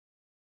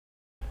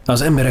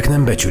Az emberek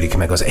nem becsülik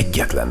meg az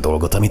egyetlen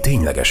dolgot, ami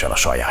ténylegesen a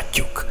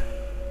sajátjuk.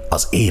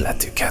 Az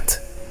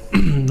életüket.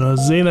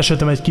 Az én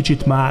esetem egy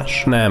kicsit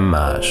más. Nem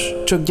más,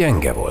 csak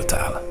gyenge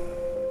voltál.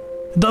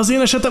 De az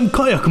én esetem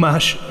kajak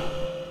más.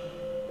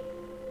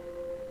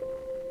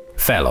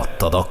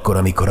 Feladtad akkor,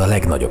 amikor a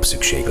legnagyobb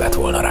szükség lett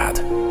volna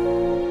rád.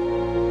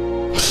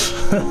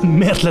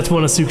 Miért lett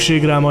volna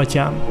szükség rám,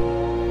 atyám?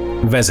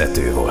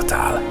 Vezető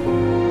voltál.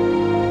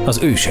 Az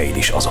őseid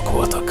is azok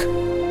voltak.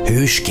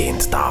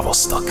 Hősként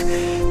távoztak.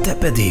 Te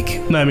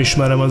pedig... Nem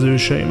ismerem az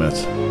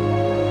őseimet.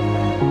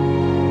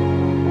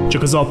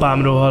 Csak az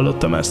apámról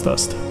hallottam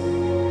ezt-azt.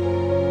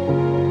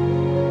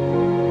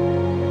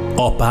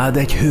 Apád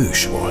egy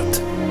hős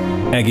volt.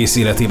 Egész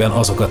életében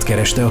azokat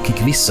kereste,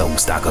 akik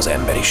visszahúzták az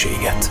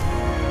emberiséget.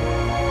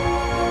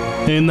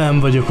 Én nem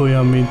vagyok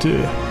olyan, mint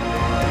ő.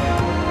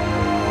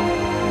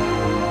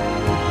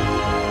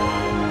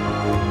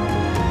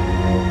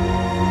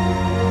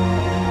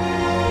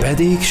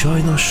 Pedig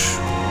sajnos,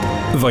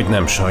 vagy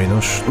nem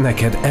sajnos,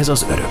 neked ez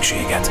az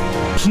örökséged.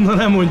 Na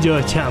nem mondja,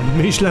 atyám,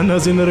 mi is lenne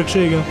az én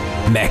örökségem?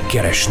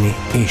 Megkeresni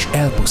és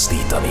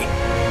elpusztítani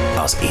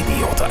az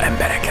idióta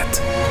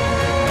embereket.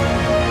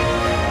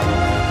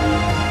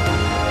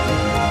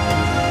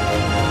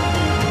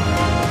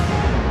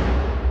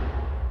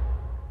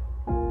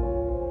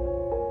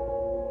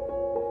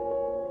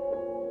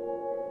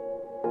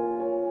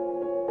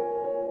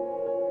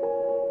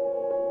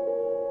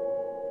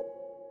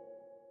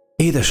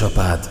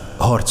 Édesapád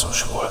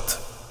harcos volt,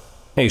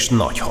 és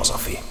nagy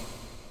hazafi.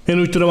 Én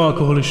úgy tudom,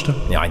 alkoholista.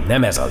 Jaj,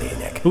 nem ez a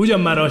lényeg. Ugyan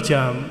már,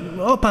 atyám,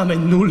 apám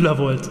egy nulla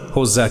volt.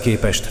 Hozzá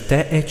képest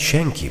te egy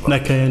senki vagy.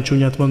 Ne kelljen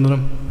csúnyát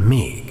mondanom.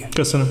 Még.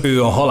 Köszönöm.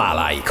 Ő a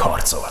haláláig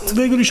harcolt.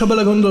 Végül is, ha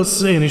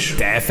belegondolsz, én is.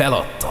 Te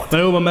feladtad. Na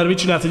jó van, mert mit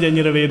csinált, hogy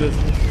ennyire védett?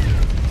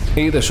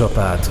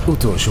 Édesapád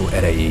utolsó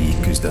erejéig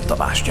küzdött a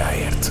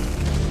bástyáért.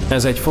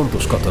 Ez egy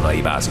fontos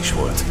katonai bázis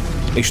volt,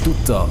 és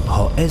tudta,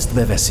 ha ezt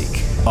beveszik,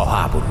 a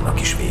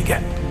háborúnak is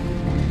vége.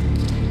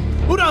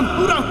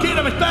 Uram,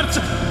 kérem egy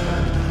percet!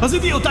 Az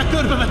idióták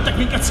körbevettek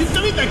minket, szinte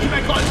mindenki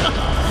meghalt.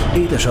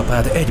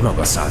 Édesapád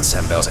egymaga szállt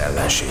szembe az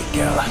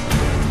ellenséggel.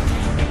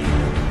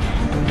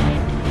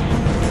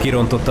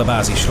 Kirontott a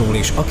bázisról,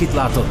 és akit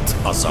látott,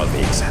 azzal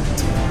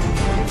végzett.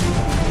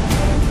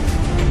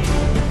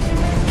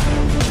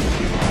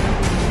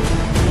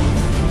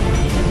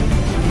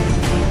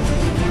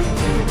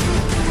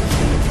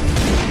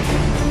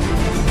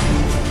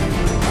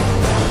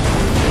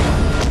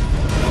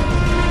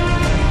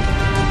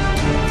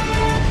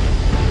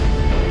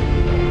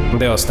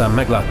 De aztán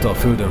meglátta a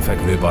földön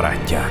fekvő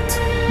barátját,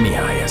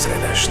 Mihály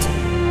ezredest.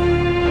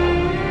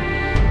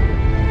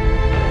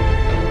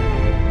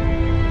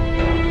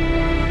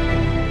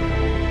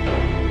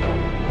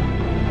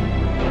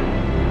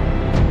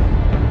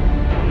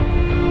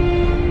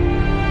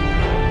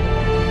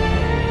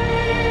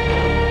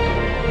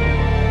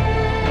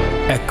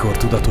 Ekkor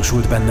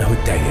tudatosult benne, hogy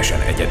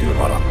teljesen egyedül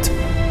maradt,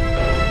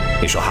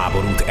 és a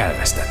háborút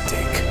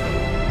elvesztették.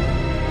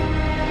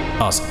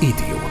 Az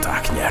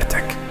idióták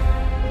nyertek.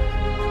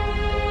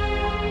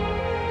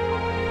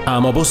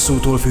 Ám a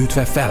bosszútól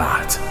fűtve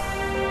felállt,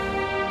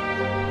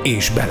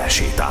 és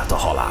belesétált a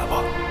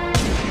halálba.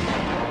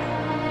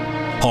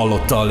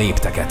 Hallotta a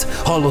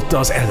lépteket, hallotta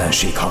az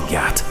ellenség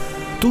hangját.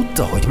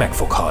 Tudta, hogy meg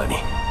fog halni,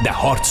 de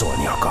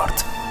harcolni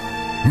akart.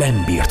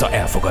 Nem bírta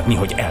elfogadni,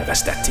 hogy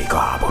elvesztették a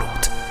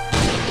háborút.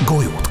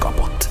 Golyót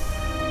kapott.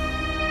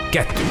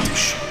 Kettőt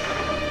is.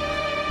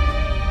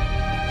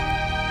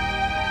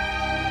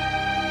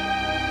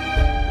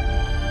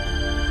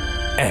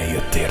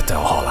 Eljött érte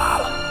a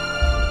halál.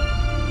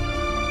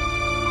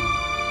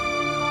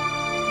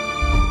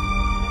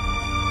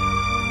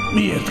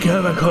 Miért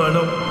kell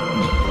meghalnom?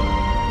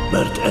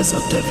 Mert ez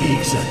a te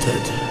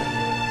végzeted.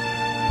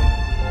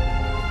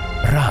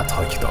 Rád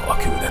hagyta a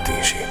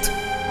küldetését.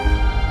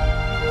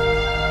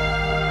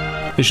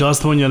 És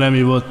azt mondja, nem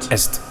hívott.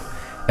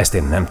 Ezt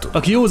én nem tudom.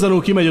 Aki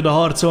józanul kimegy oda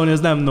harcolni, ez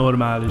nem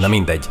normális. Na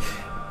mindegy.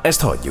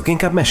 Ezt hagyjuk,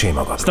 inkább mesélj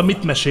magadról. Aztán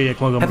mit meséljek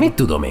magamról? Hát mit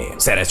tudom én?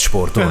 Szeretsz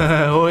sportolni?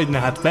 Hogyne,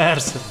 hát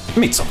persze.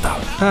 Mit szoktál?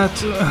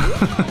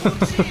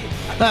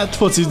 Hát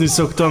focizni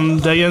szoktam,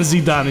 de ilyen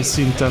zidáni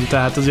szinten,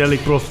 tehát az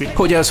elég profi.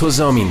 Hogy állsz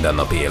hozzá a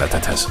mindennapi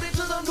életedhez?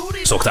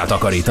 Szoktál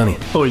takarítani?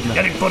 Hogyne.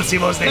 Gyerünk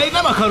porszívozni! Én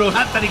nem akarok!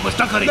 Hát pedig most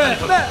takarítani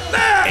fog.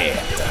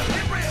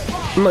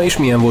 Értem. Na és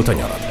milyen volt a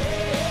nyarad?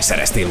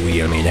 Szereztél új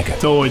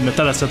élményeket? Hogyne,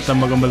 teleszettem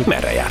magam belül.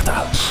 Merre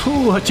jártál?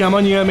 Hú, atyám,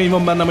 annyi élmény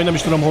van bennem, hogy nem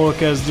is tudom, hol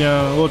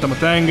kezdjem. Voltam a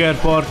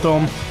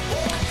tengerparton,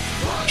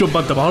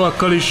 csobbantam a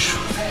halakkal is.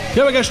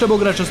 Ja, meg este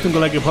bográcsoztunk a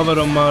legjobb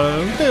haverommal.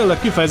 Tényleg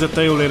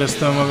kifejezetten jól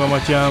éreztem magam,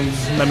 atyám.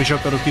 Nem is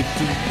akarok itt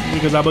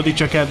igazából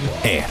dicsekedni.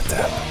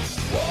 Értem.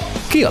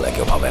 Ki a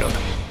legjobb haverod?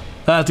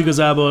 Hát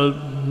igazából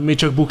mi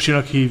csak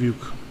Buksinak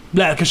hívjuk.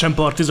 Lelkesen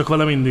partizok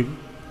vele mindig.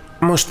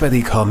 Most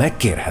pedig, ha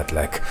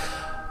megkérhetlek,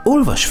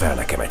 olvasd fel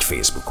nekem egy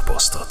Facebook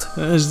posztot.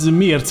 Ez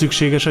miért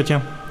szükséges,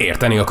 atyám?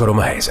 Érteni akarom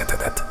a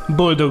helyzetedet.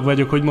 Boldog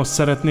vagyok, hogy most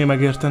szeretné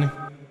megérteni.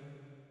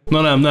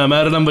 Na nem,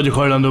 erre nem vagyok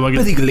hajlandó meg.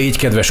 Pedig légy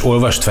kedves,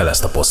 olvast fel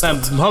ezt a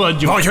posztot. Nem,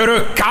 haladjunk. Vagy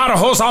örök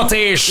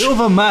kárhozatés! Jó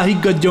van, már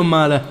higgadjon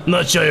már le.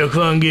 Nagy csajok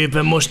van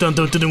gépen,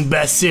 mostantól tudunk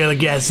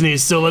beszélgetni,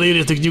 szóval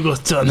írjatok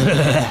nyugodtan.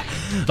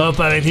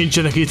 Apámék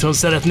nincsenek itthon,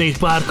 szeretnék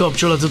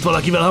párkapcsolatot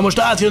valakivel. Ha most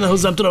átjönne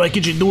hozzám, tudom, egy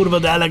kicsit durva,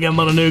 de elegem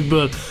van a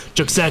nőkből.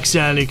 Csak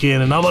szexelni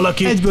kéne. Na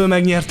valaki? Egyből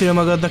megnyertél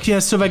magadnak, ilyen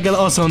szöveggel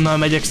azonnal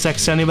megyek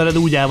szexelni veled,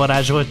 úgy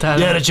elvarázsoltál.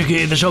 Gyere csak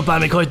édes,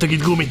 apámék hagytak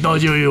itt gumit,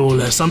 nagyon jó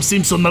lesz. Sam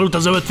Simpsonnal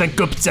utaz 50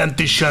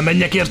 köpcentissel,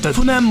 menjek érted?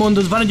 Fú, nem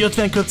mondod, van egy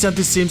 50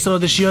 köpcentis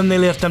Simpsonod, és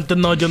jönnél értem, te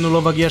nagyon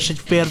lovagias egy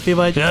férfi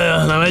vagy.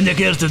 Ja, na menjek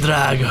érted,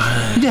 drága.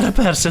 Gyere,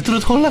 persze,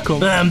 tudod, hol lakom?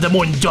 Nem, de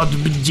mondjad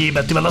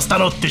G-betűvel,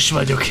 aztán ott is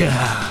vagyok.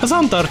 Az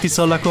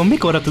Antarktiszon lakom,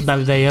 mikorra tudnál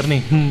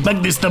ideérni?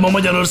 Megnéztem a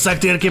Magyarország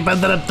térképen,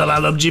 de nem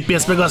találom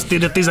GPS, meg azt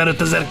írja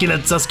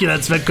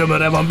 15.990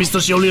 kömörre van,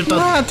 biztos jól írtad?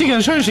 Hát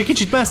igen, sajnos egy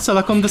kicsit messze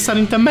lakom, de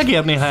szerintem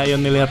megérnél, ha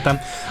eljönnél értem.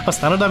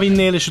 Aztán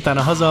odavinnél, és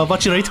utána haza, a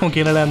vacsira itthon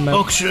kéne lenned.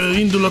 Oks,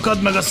 indulok, add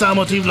meg a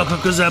számot, hívlak, ha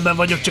közelben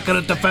vagyok, csak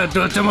előtte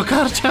feltöltöm a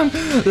kártyám.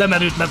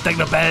 Lemerült, mert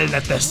tegnap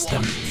elneteztem.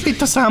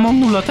 Itt a számom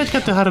 0 1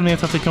 2 3 4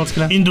 6 5 8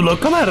 9.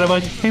 Indulok. Merre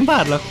vagy? Én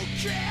várlak.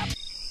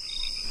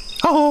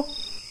 Ahó.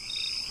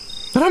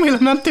 Remélem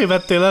nem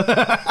tévedtél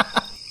el.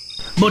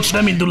 Bocs,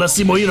 nem indul a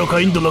Szimo, írok, ha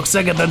indulok,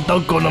 Szegeden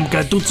tankolnom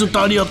kell, tudsz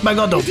utalni, ott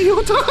megadom?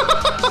 Idióta.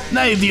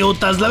 Ne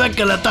idiótázz le, meg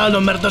kellett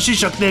állnom, mert a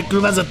sisak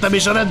nélkül vezettem,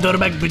 és a rendőr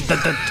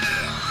megbüntetett.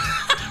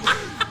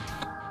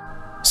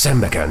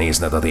 Szembe kell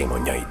nézned a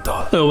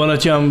démonjaiddal. Jó van,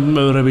 atyám,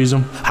 őre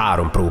bízom.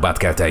 3 próbát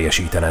kell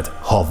teljesítened.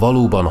 Ha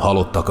valóban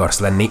halott akarsz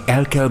lenni,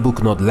 el kell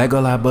buknod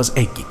legalább az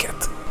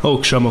egyiket.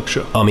 Oksa.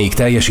 Amíg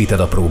teljesíted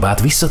a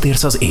próbát,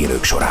 visszatérsz az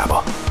élők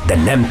sorába. De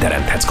nem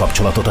teremthetsz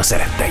kapcsolatot a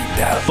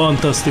szeretteiddel.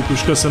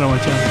 Fantasztikus, köszönöm,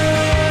 atyám.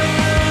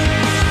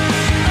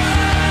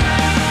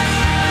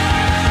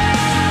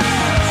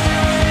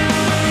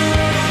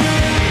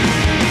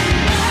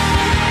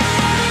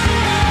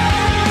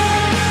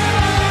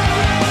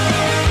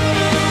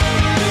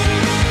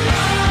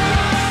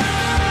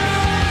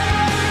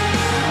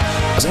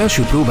 Az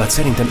első próbát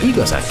szerintem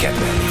igazán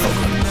kedvelni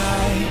fogod.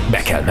 Be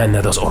kell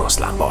menned az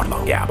oroszlán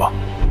barlangjába.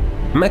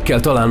 Meg kell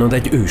találnod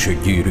egy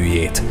ősök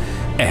gyűrűjét.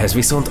 Ehhez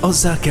viszont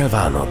azzá kell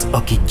válnod,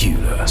 akit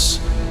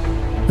gyűlölsz.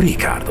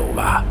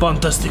 Ricardoová.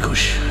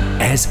 Fantasztikus.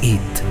 Ez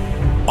itt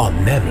a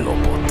nem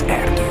lopott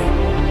erdő.